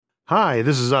Hi,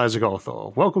 this is Isaac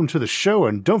Arthur. Welcome to the show,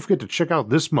 and don't forget to check out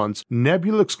this month's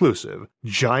Nebula exclusive,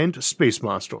 Giant Space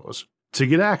Monsters. To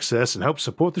get access and help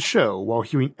support the show while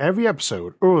hearing every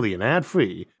episode early and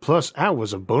ad-free, plus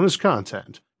hours of bonus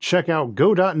content, check out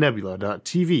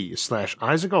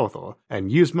go.nebula.tv/IsaacArthur and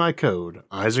use my code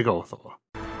IsaacArthur.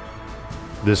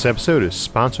 This episode is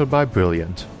sponsored by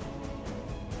Brilliant.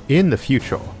 In the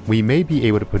future, we may be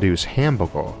able to produce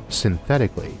hamburger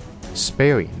synthetically,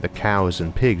 sparing the cows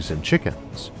and pigs and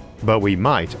chickens, but we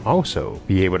might also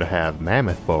be able to have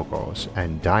mammoth burgers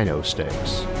and dino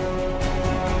steaks.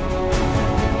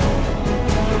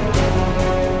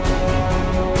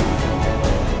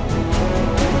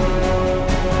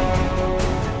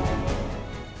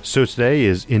 So today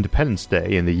is Independence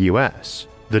Day in the US,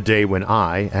 the day when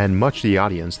I, and much of the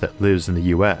audience that lives in the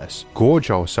US,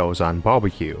 gorge ourselves on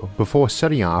barbecue before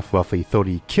setting off roughly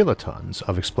 30 kilotons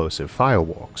of explosive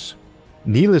fireworks.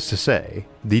 Needless to say,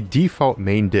 the default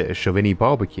main dish of any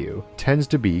barbecue tends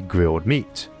to be grilled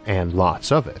meat, and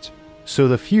lots of it, so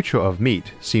the future of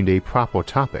meat seemed a proper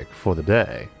topic for the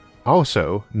day.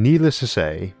 Also, needless to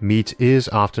say, meat is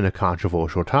often a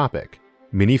controversial topic.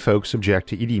 Many folks object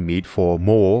to eating meat for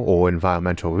moral or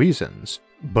environmental reasons,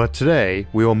 but today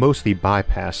we will mostly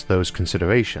bypass those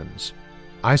considerations.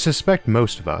 I suspect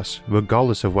most of us,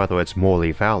 regardless of whether it's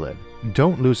morally valid,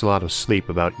 don't lose a lot of sleep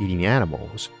about eating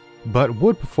animals, but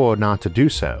would prefer not to do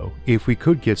so if we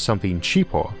could get something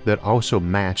cheaper that also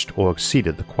matched or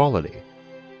exceeded the quality.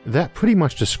 That pretty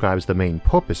much describes the main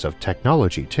purpose of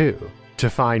technology too, to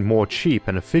find more cheap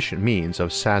and efficient means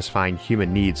of satisfying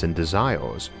human needs and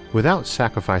desires without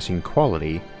sacrificing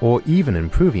quality or even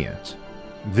improving it.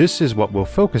 This is what we'll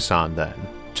focus on then,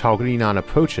 targeting on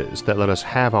approaches that let us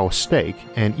have our steak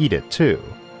and eat it too.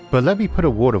 But let me put a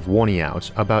word of warning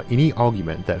out about any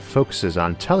argument that focuses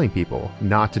on telling people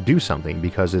not to do something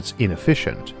because it's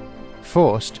inefficient.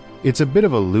 First, it's a bit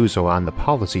of a loser on the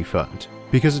policy front,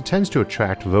 because it tends to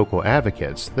attract vocal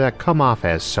advocates that come off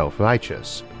as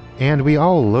self-righteous. And we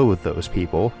all loathe those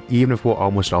people, even if we're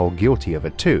almost all guilty of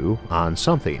it too, on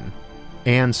something.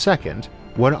 And second,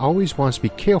 one always wants to be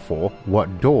careful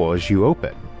what doors you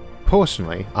open.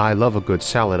 Personally, I love a good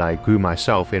salad I grew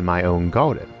myself in my own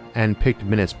garden, and picked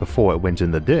minutes before it went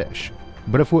in the dish.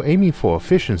 But if we're aiming for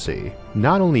efficiency,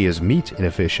 not only is meat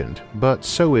inefficient, but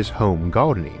so is home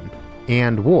gardening.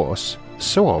 And worse,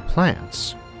 so are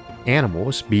plants.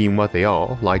 Animals, being what they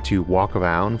are, like to walk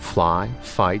around, fly,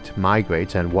 fight,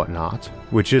 migrate, and whatnot,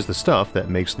 which is the stuff that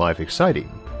makes life exciting.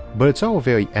 But it's all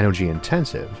very energy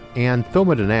intensive, and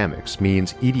thermodynamics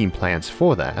means eating plants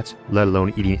for that, let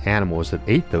alone eating animals that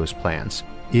ate those plants,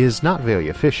 is not very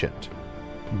efficient.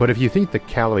 But if you think the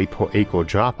calorie per acre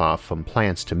drop-off from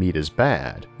plants to meat is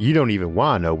bad, you don't even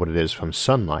want to know what it is from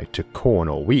sunlight to corn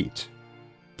or wheat.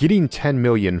 Getting 10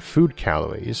 million food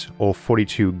calories, or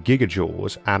 42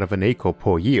 gigajoules, out of an acre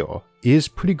per year is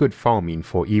pretty good farming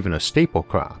for even a staple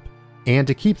crop. And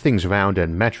to keep things round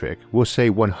and metric, we'll say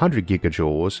 100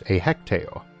 gigajoules a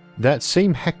hectare. That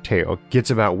same hectare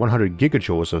gets about 100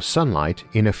 gigajoules of sunlight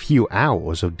in a few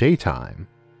hours of daytime.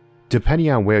 Depending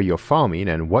on where you're farming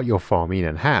and what you're farming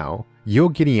and how, you're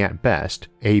getting at best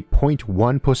a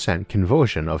 0.1%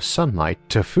 conversion of sunlight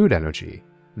to food energy.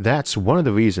 That's one of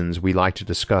the reasons we like to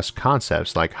discuss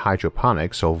concepts like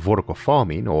hydroponics or vertical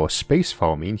farming or space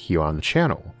farming here on the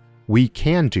channel. We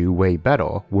can do way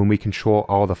better when we control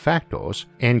all the factors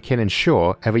and can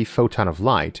ensure every photon of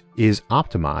light is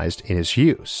optimized in its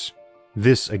use.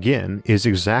 This, again, is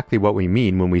exactly what we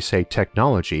mean when we say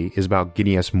technology is about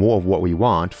getting us more of what we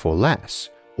want for less,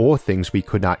 or things we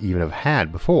could not even have had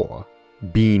before.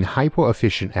 Being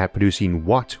hyper-efficient at producing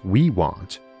what we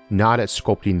want, not at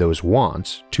sculpting those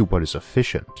wants to what is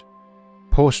efficient.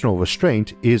 Personal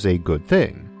restraint is a good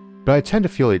thing, but I tend to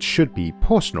feel it should be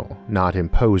personal, not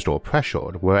imposed or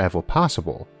pressured wherever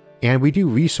possible, and we do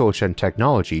research and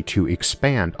technology to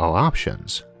expand our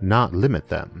options, not limit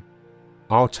them.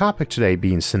 Our topic today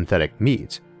being synthetic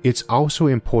meat, it's also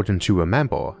important to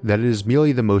remember that it is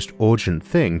merely the most urgent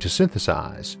thing to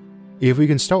synthesize. If we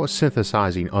can start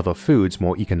synthesizing other foods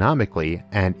more economically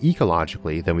and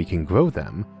ecologically than we can grow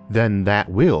them, then that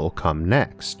will come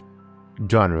next.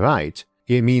 Done right,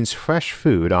 it means fresh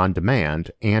food on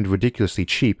demand and ridiculously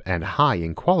cheap and high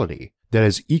in quality that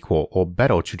is equal or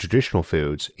better to traditional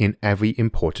foods in every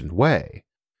important way.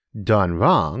 Done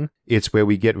wrong, it's where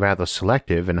we get rather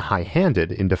selective and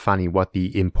high-handed in defining what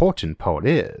the important part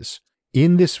is.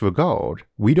 In this regard,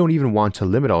 we don't even want to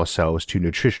limit ourselves to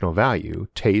nutritional value,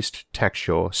 taste,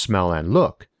 texture, smell, and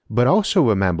look, but also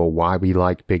remember why we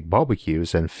like big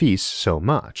barbecues and feasts so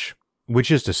much. Which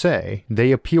is to say,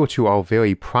 they appeal to our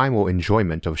very primal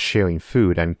enjoyment of sharing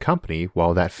food and company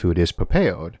while that food is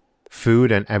prepared.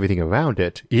 Food and everything around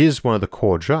it is one of the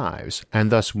core drives, and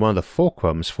thus one of the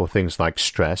fulcrums for things like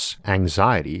stress,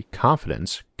 anxiety,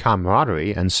 confidence,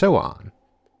 camaraderie, and so on.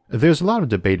 There's a lot of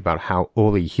debate about how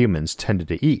early humans tended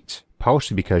to eat,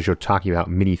 partially because you're talking about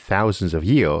many thousands of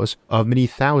years of many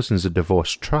thousands of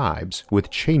diverse tribes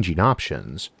with changing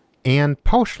options, and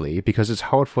partially because it's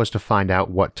hard for us to find out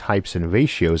what types and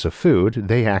ratios of food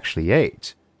they actually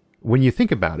ate. When you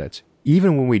think about it,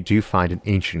 even when we do find an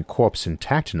ancient corpse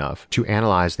intact enough to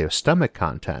analyze their stomach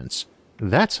contents,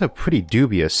 that's a pretty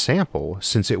dubious sample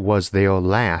since it was their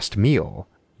last meal,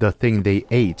 the thing they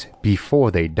ate before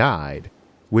they died,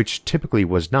 which typically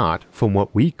was not from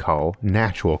what we call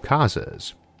natural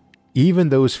causes. Even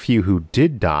those few who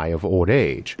did die of old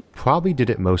age probably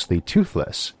did it mostly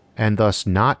toothless, and thus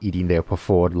not eating their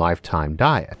preferred lifetime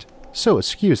diet, so it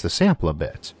skews the sample a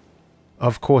bit.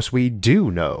 Of course, we do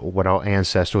know what our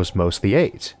ancestors mostly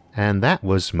ate, and that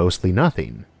was mostly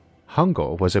nothing.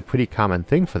 Hunger was a pretty common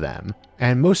thing for them,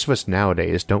 and most of us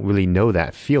nowadays don't really know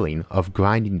that feeling of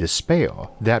grinding despair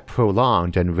that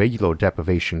prolonged and regular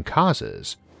deprivation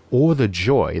causes, or the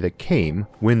joy that came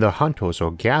when the hunters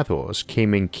or gatherers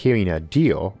came in carrying a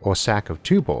deer or sack of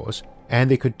tubers, and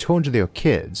they could turn to their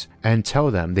kids and tell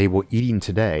them they were eating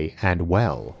today and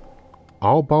well.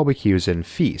 All barbecues and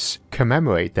feasts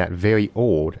commemorate that very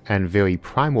old and very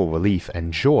primal relief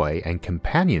and joy and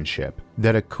companionship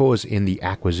that occurs in the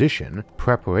acquisition,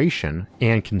 preparation,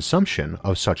 and consumption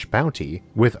of such bounty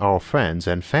with our friends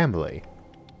and family.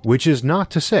 Which is not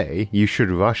to say you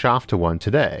should rush off to one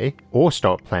today or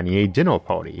start planning a dinner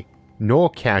party, nor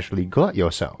casually glut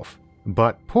yourself.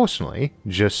 But personally,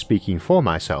 just speaking for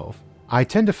myself, I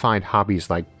tend to find hobbies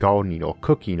like gardening or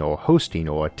cooking or hosting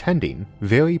or attending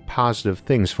very positive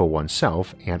things for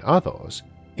oneself and others,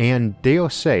 and dare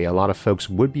say a lot of folks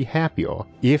would be happier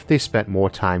if they spent more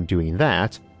time doing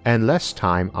that and less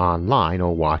time online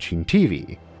or watching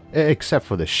TV. Except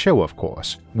for the show, of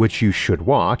course, which you should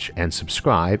watch and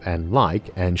subscribe and like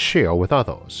and share with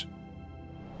others.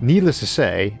 Needless to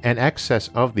say, an excess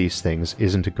of these things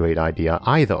isn't a great idea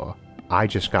either. I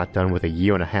just got done with a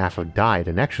year and a half of diet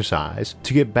and exercise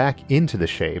to get back into the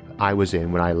shape I was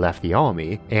in when I left the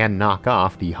army and knock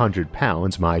off the 100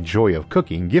 pounds my joy of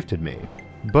cooking gifted me.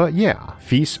 But yeah,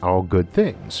 feasts are good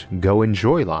things, go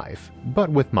enjoy life, but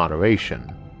with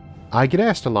moderation. I get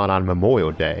asked a lot on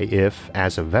Memorial Day if,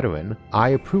 as a veteran, I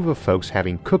approve of folks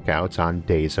having cookouts on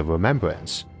days of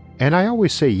remembrance, and I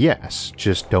always say yes,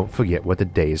 just don't forget what the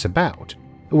day is about.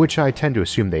 Which I tend to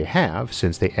assume they have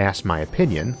since they asked my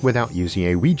opinion without using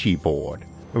a Ouija board.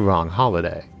 Wrong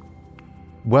holiday.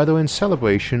 Whether in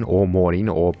celebration or mourning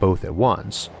or both at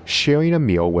once, sharing a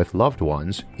meal with loved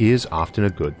ones is often a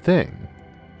good thing.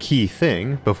 Key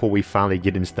thing, before we finally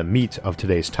get into the meat of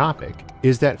today's topic,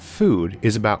 is that food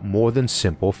is about more than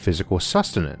simple physical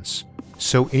sustenance.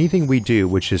 So anything we do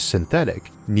which is synthetic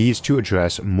needs to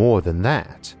address more than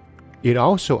that. It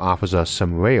also offers us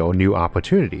some rare new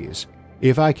opportunities.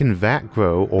 If I can vat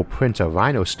grow or print a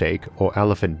rhino steak or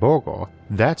elephant burger,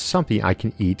 that's something I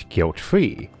can eat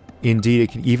guilt-free. Indeed,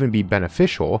 it can even be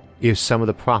beneficial if some of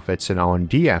the profits and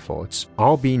R&D efforts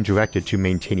are being directed to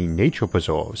maintaining nature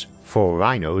preserves for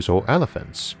rhinos or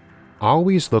elephants.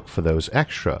 Always look for those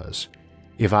extras.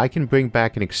 If I can bring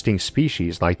back an extinct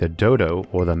species like the dodo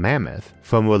or the mammoth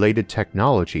from related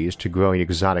technologies to growing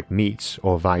exotic meats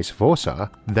or vice versa,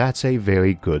 that's a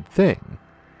very good thing.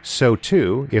 So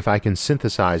too, if I can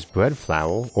synthesize bread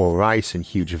flour or rice in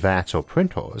huge vats or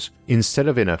printers, instead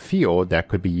of in a field that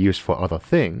could be used for other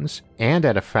things, and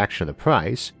at a fraction of the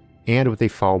price, and with a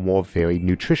far more varied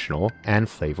nutritional and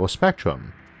flavor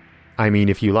spectrum. I mean,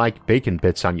 if you like bacon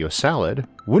bits on your salad,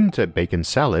 wouldn't a bacon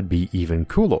salad be even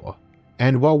cooler?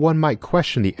 And while one might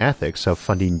question the ethics of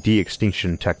funding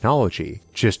de-extinction technology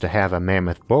just to have a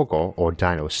mammoth burger or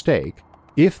dino steak,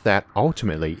 if that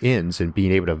ultimately ends in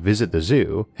being able to visit the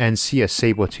zoo and see a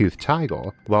saber-toothed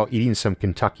tiger while eating some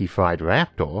Kentucky Fried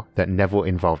Raptor that never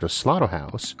involved a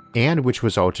slaughterhouse, and which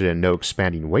resulted in no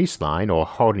expanding waistline or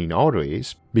hardening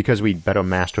arteries because we'd better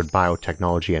mastered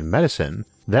biotechnology and medicine,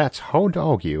 that's hard to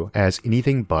argue as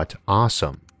anything but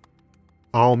awesome.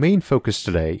 Our main focus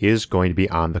today is going to be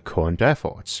on the current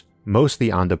efforts,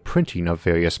 mostly on the printing of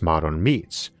various modern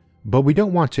meats. But we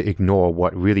don't want to ignore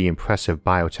what really impressive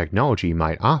biotechnology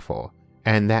might offer,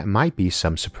 and that might be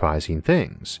some surprising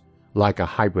things, like a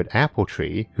hybrid apple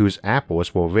tree whose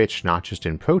apples were rich not just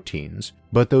in proteins,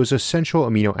 but those essential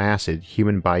amino acids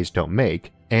human bodies don't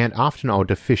make and often are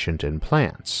deficient in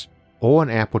plants, or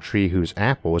an apple tree whose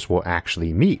apples were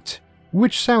actually meat,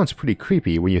 which sounds pretty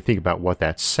creepy when you think about what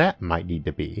that sat might need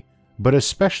to be, but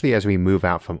especially as we move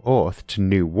out from Earth to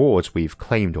new worlds we've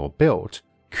claimed or built,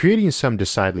 creating some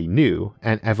decidedly new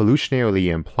and evolutionarily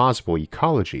implausible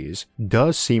ecologies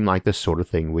does seem like the sort of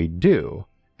thing we'd do,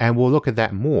 and we'll look at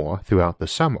that more throughout the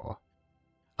summer.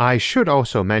 I should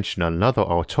also mention another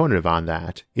alternative on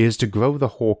that is to grow the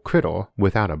whole critter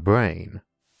without a brain.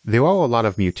 There are a lot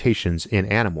of mutations in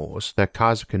animals that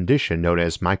cause a condition known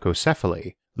as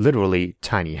microcephaly, literally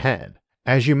tiny head.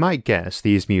 As you might guess,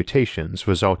 these mutations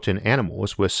result in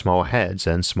animals with small heads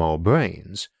and small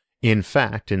brains. In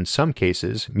fact, in some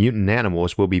cases, mutant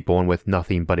animals will be born with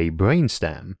nothing but a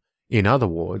brainstem. In other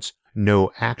words,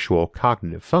 no actual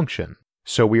cognitive function.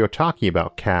 So we are talking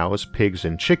about cows, pigs,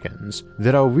 and chickens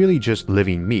that are really just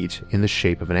living meat in the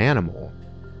shape of an animal.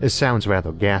 It sounds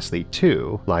rather ghastly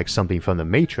too, like something from the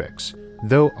Matrix,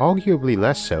 though arguably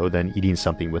less so than eating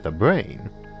something with a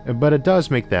brain, but it does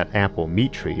make that apple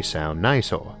meat tree sound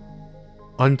nicer.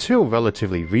 Until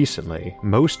relatively recently,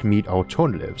 most meat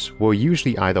alternatives were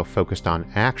usually either focused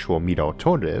on actual meat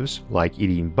alternatives, like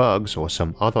eating bugs or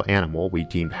some other animal we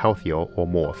deemed healthier or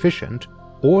more efficient,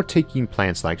 or taking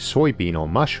plants like soybean or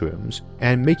mushrooms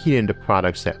and making it into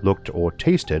products that looked or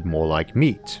tasted more like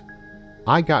meat.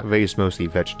 I got raised mostly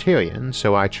vegetarian,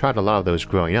 so I tried a lot of those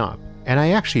growing up, and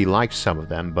I actually liked some of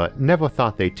them but never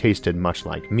thought they tasted much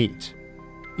like meat.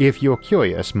 If you're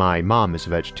curious, my mom is a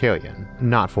vegetarian,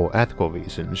 not for ethical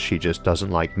reasons, she just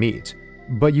doesn't like meat,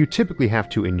 but you typically have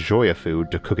to enjoy a food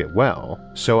to cook it well,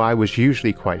 so I was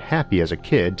usually quite happy as a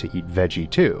kid to eat veggie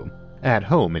too, at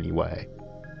home anyway.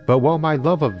 But while my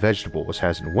love of vegetables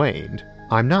hasn't waned,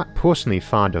 I'm not personally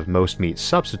fond of most meat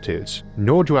substitutes,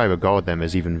 nor do I regard them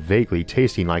as even vaguely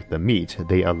tasting like the meat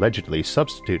they allegedly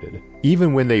substituted,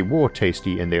 even when they were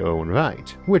tasty in their own right,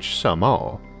 which some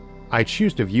are. I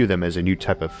choose to view them as a new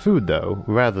type of food though,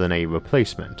 rather than a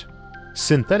replacement.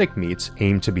 Synthetic meats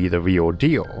aim to be the real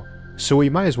deal, so we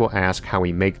might as well ask how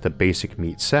we make the basic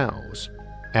meat cells.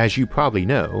 As you probably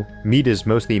know, meat is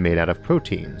mostly made out of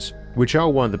proteins, which are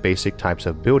one of the basic types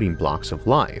of building blocks of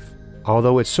life,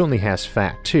 although it certainly has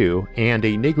fat too, and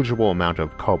a negligible amount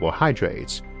of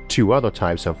carbohydrates, two other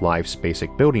types of life's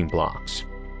basic building blocks.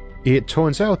 It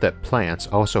turns out that plants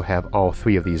also have all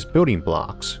three of these building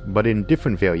blocks, but in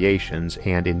different variations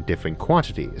and in different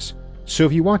quantities. So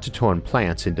if you want to turn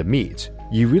plants into meat,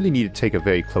 you really need to take a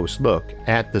very close look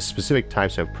at the specific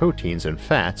types of proteins and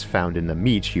fats found in the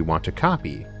meat you want to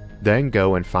copy. Then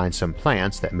go and find some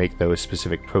plants that make those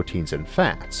specific proteins and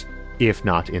fats, if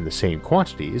not in the same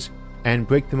quantities, and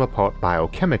break them apart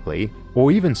biochemically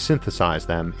or even synthesize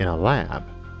them in a lab.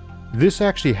 This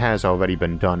actually has already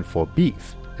been done for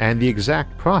beef, and the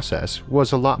exact process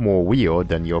was a lot more weird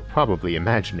than you're probably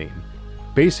imagining.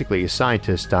 Basically,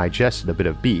 scientists digested a bit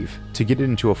of beef to get it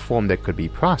into a form that could be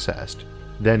processed,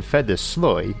 then fed this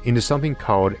slurry into something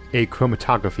called a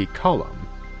chromatography column,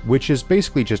 which is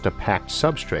basically just a packed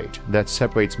substrate that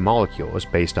separates molecules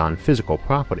based on physical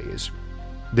properties.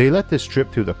 They let this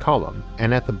drip through the column,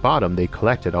 and at the bottom they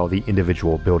collected all the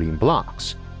individual building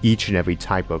blocks, each and every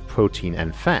type of protein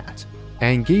and fat,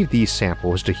 and gave these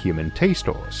samples to human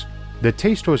tasters. The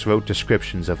tasters wrote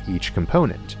descriptions of each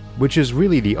component, which is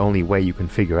really the only way you can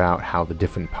figure out how the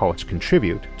different parts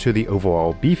contribute to the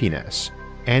overall beefiness,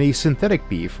 and a synthetic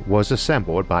beef was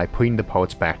assembled by putting the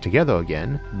parts back together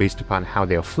again based upon how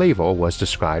their flavor was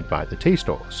described by the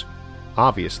tasters.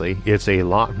 Obviously, it's a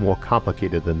lot more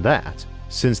complicated than that,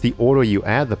 since the order you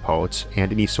add the parts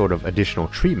and any sort of additional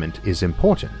treatment is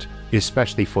important,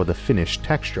 especially for the finished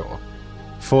texture.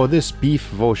 For this beef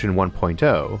version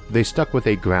 1.0, they stuck with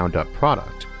a ground-up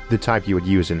product, the type you would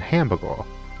use in hamburger,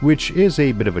 which is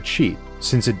a bit of a cheat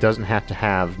since it doesn't have to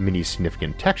have many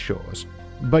significant textures,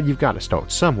 but you've got to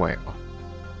start somewhere.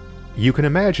 You can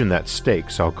imagine that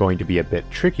steaks are going to be a bit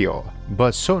trickier,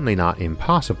 but certainly not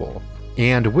impossible,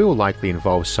 and will likely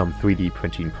involve some 3D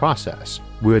printing process,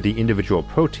 where the individual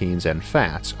proteins and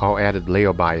fats are added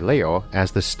layer by layer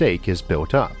as the steak is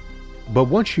built up. But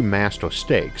once you master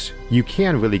steaks, you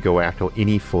can really go after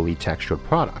any fully textured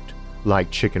product,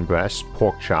 like chicken breasts,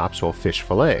 pork chops, or fish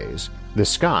fillets. The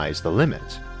sky's the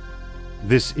limit.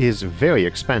 This is very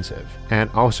expensive, and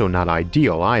also not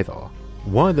ideal either.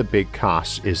 One of the big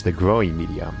costs is the growing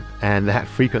medium, and that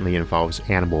frequently involves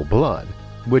animal blood,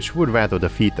 which would rather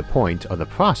defeat the point of the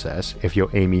process if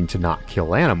you're aiming to not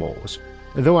kill animals,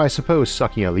 though I suppose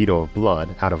sucking a liter of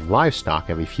blood out of livestock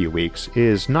every few weeks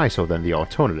is nicer than the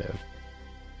alternative.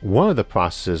 One of the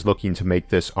processes looking to make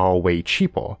this all way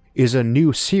cheaper is a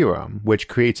new serum which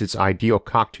creates its ideal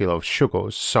cocktail of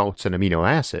sugars, salts, and amino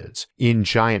acids in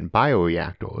giant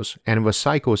bioreactors and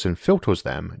recycles and filters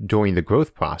them during the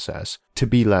growth process to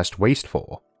be less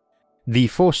wasteful. The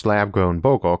first lab-grown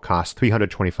burger cost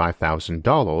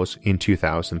 $325,000 in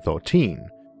 2013.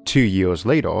 2 years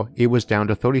later, it was down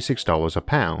to $36 a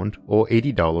pound or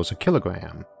 $80 a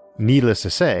kilogram. Needless to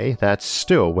say, that's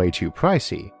still way too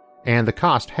pricey, and the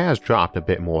cost has dropped a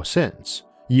bit more since.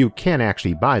 You can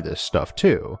actually buy this stuff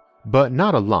too, but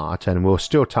not a lot, and we're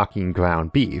still talking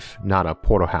ground beef, not a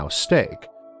porterhouse steak.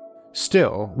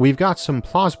 Still, we've got some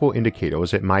plausible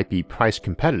indicators it might be price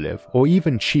competitive or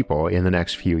even cheaper in the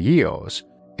next few years,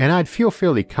 and I'd feel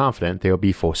fairly confident they'll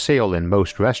be for sale in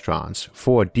most restaurants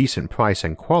for a decent price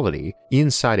and quality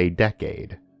inside a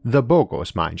decade. The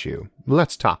burgers, mind you.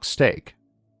 Let's talk steak.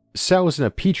 Cells in a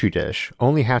petri dish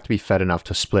only have to be fed enough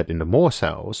to split into more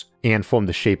cells and form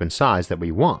the shape and size that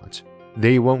we want.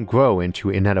 They won't grow into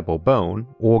inedible bone,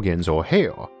 organs, or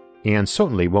hair, and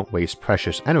certainly won't waste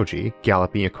precious energy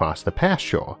galloping across the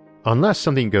pasture, unless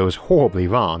something goes horribly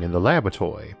wrong in the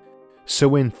laboratory.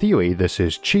 So in theory this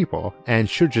is cheaper and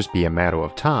should just be a matter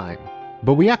of time.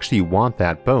 But we actually want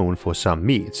that bone for some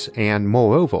meats, and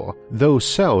moreover, those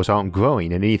cells aren't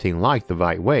growing in anything like the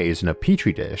right ways in a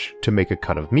petri dish to make a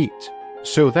cut of meat.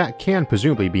 So that can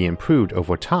presumably be improved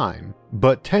over time,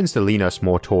 but tends to lean us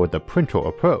more toward the printer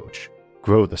approach.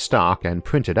 Grow the stock and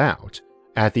print it out,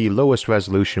 at the lowest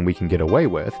resolution we can get away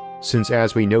with, since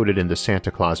as we noted in the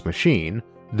Santa Claus machine,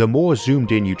 the more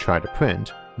zoomed in you try to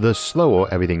print, the slower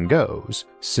everything goes,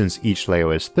 since each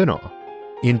layer is thinner.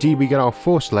 Indeed, we got our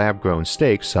first lab-grown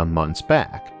steak some months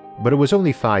back, but it was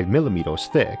only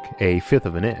 5mm thick, a fifth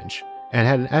of an inch, and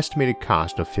had an estimated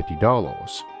cost of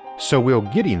 $50. So we're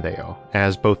getting there,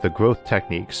 as both the growth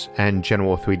techniques and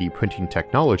general 3D printing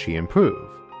technology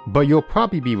improve. But you'll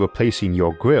probably be replacing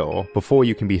your grill before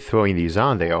you can be throwing these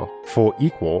on there for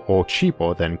equal or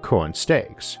cheaper than current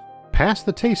steaks. Pass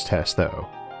the taste test though,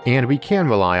 and we can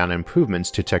rely on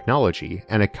improvements to technology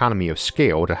and economy of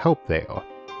scale to help there.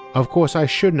 Of course, I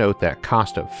should note that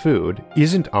cost of food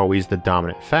isn't always the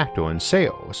dominant factor in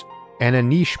sales, and a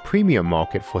niche premium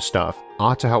market for stuff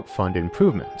ought to help fund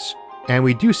improvements, and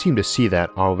we do seem to see that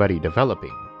already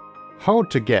developing. Hard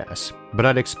to guess, but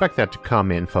I'd expect that to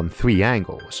come in from 3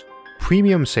 angles: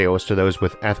 premium sales to those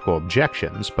with ethical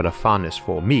objections but a fondness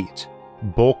for meat,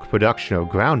 bulk production of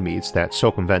ground meats that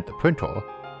circumvent the printer,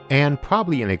 and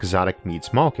probably an exotic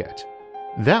meats market.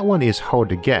 That one is hard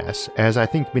to guess, as I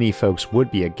think many folks would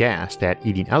be aghast at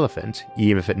eating elephant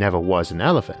even if it never was an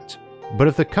elephant. But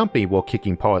if the company were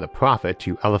kicking part of the profit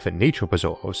to elephant nature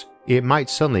preserves, it might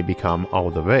suddenly become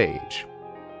all the rage.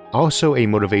 Also a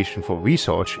motivation for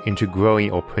research into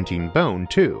growing or printing bone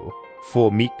too,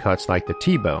 for meat cuts like the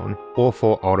T-bone or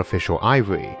for artificial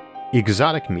ivory.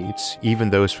 Exotic meats, even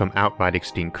those from outright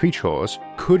extinct creatures,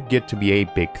 could get to be a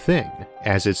big thing,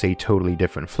 as it's a totally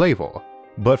different flavor.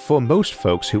 But for most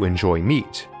folks who enjoy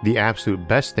meat, the absolute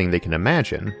best thing they can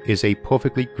imagine is a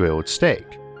perfectly grilled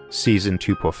steak, seasoned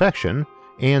to perfection,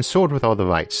 and served with all the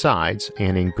right sides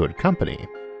and in good company.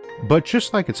 But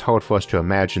just like it's hard for us to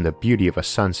imagine the beauty of a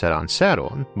sunset on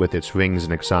Saturn, with its rings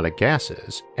and exotic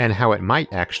gases, and how it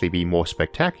might actually be more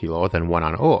spectacular than one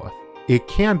on Earth, it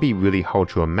can be really hard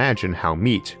to imagine how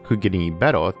meat could get any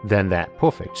better than that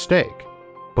perfect steak.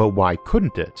 But why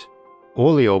couldn't it?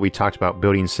 Earlier we talked about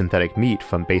building synthetic meat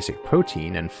from basic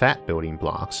protein and fat building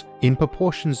blocks in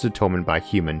proportions determined by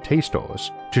human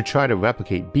tasters to try to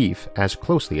replicate beef as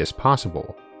closely as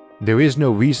possible. There is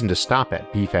no reason to stop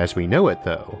at beef as we know it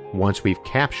though, once we've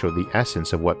captured the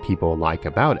essence of what people like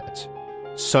about it.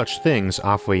 Such things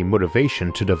offer a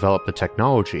motivation to develop the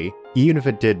technology even if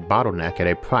it did bottleneck at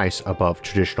a price above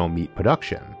traditional meat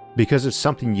production, because it's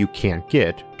something you can't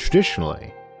get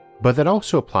traditionally. But that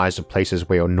also applies to places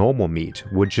where normal meat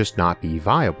would just not be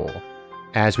viable.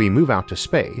 As we move out to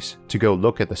space to go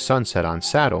look at the sunset on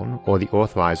Saturn or the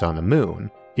Earthrise on the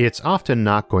Moon, it's often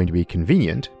not going to be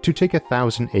convenient to take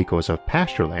 1,000 acres of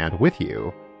pasture land with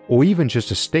you, or even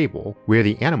just a stable where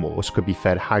the animals could be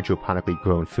fed hydroponically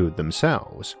grown food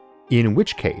themselves, in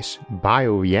which case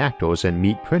bioreactors and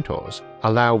meat printers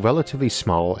allow relatively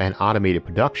small and automated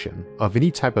production of any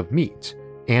type of meat,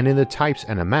 and in the types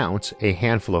and amounts a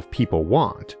handful of people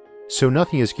want, so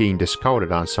nothing is getting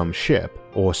discarded on some ship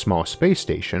or small space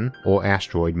station or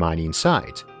asteroid mining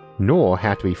site, nor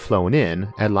have to be flown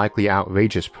in at likely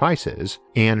outrageous prices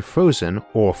and frozen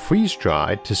or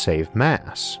freeze-dried to save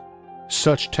mass.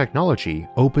 Such technology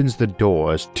opens the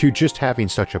doors to just having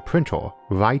such a printer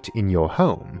right in your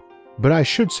home. But I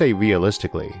should say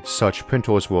realistically, such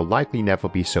printers will likely never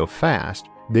be so fast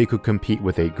they could compete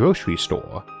with a grocery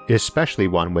store, especially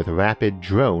one with rapid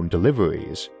drone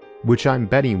deliveries, which I'm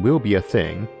betting will be a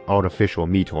thing, artificial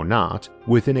meat or not,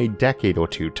 within a decade or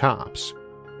two tops.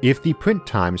 If the print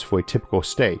times for a typical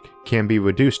steak can be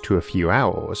reduced to a few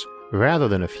hours, rather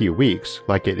than a few weeks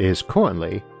like it is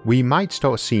currently, we might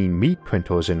start seeing meat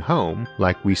printers in home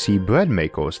like we see bread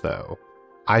makers though.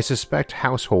 I suspect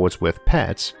households with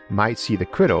pets might see the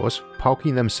critters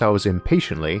parking themselves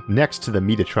impatiently next to the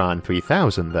Metatron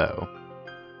 3000 though.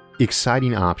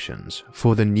 Exciting options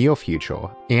for the near future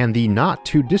and the not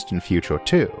too distant future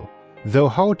too, though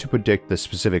hard to predict the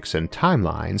specifics and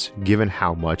timelines given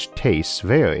how much tastes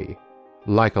vary.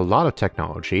 Like a lot of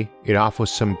technology, it offers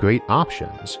some great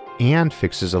options and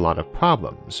fixes a lot of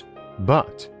problems,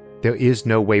 but there is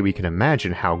no way we can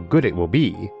imagine how good it will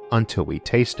be until we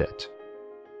taste it.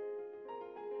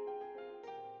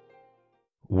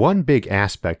 One big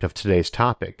aspect of today's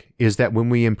topic is that when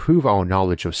we improve our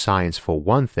knowledge of science for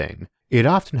one thing, it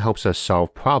often helps us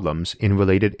solve problems in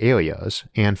related areas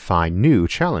and find new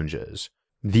challenges.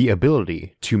 The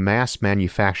ability to mass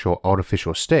manufacture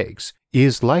artificial steaks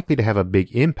is likely to have a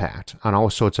big impact on all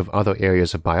sorts of other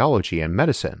areas of biology and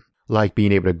medicine, like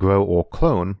being able to grow or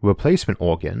clone replacement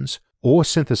organs, or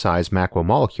synthesize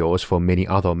macromolecules for many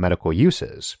other medical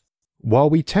uses.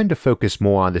 While we tend to focus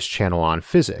more on this channel on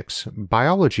physics,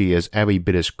 biology is every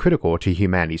bit as critical to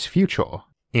humanity's future,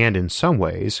 and in some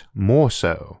ways, more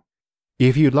so.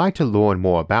 If you'd like to learn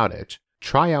more about it,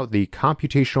 try out the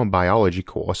Computational Biology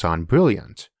course on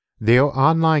Brilliant. Their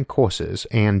online courses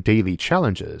and daily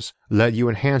challenges let you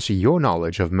enhance your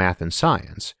knowledge of math and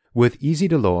science with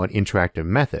easy-to-learn interactive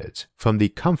methods from the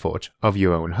comfort of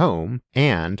your own home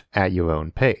and at your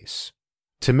own pace.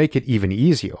 To make it even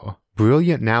easier,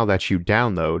 Brilliant now lets you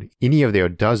download any of their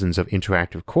dozens of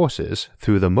interactive courses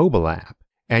through the mobile app,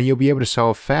 and you'll be able to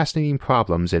solve fascinating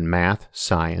problems in math,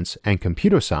 science, and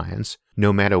computer science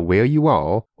no matter where you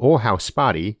are or how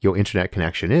spotty your internet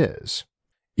connection is.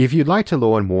 If you'd like to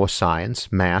learn more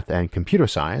science, math, and computer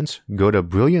science, go to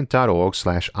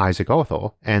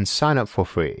brilliant.org/IsaacArthur and sign up for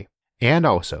free. And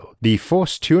also, the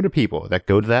first 200 people that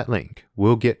go to that link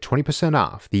will get 20%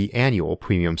 off the annual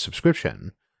premium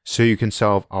subscription, so you can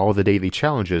solve all the daily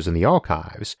challenges in the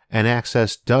archives and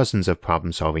access dozens of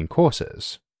problem-solving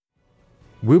courses.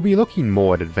 We'll be looking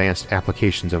more at advanced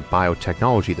applications of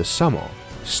biotechnology this summer,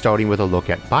 starting with a look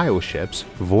at bioships,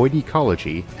 void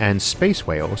ecology, and space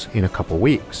whales in a couple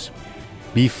weeks.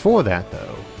 Before that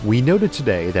though, we noted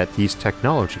today that these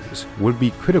technologies would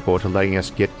be critical to letting us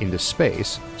get into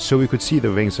space so we could see the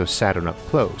rings of Saturn up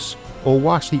close, or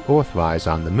watch the Earthrise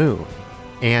on the moon.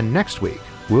 And next week,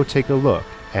 we'll take a look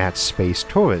at space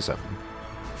tourism.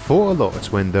 For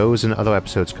alerts when those and other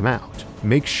episodes come out,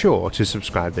 make sure to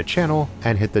subscribe to the channel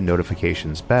and hit the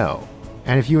notifications bell.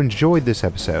 And if you enjoyed this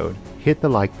episode, hit the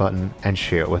like button and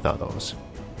share it with others.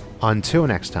 Until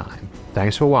next time,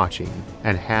 thanks for watching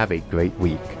and have a great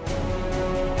week.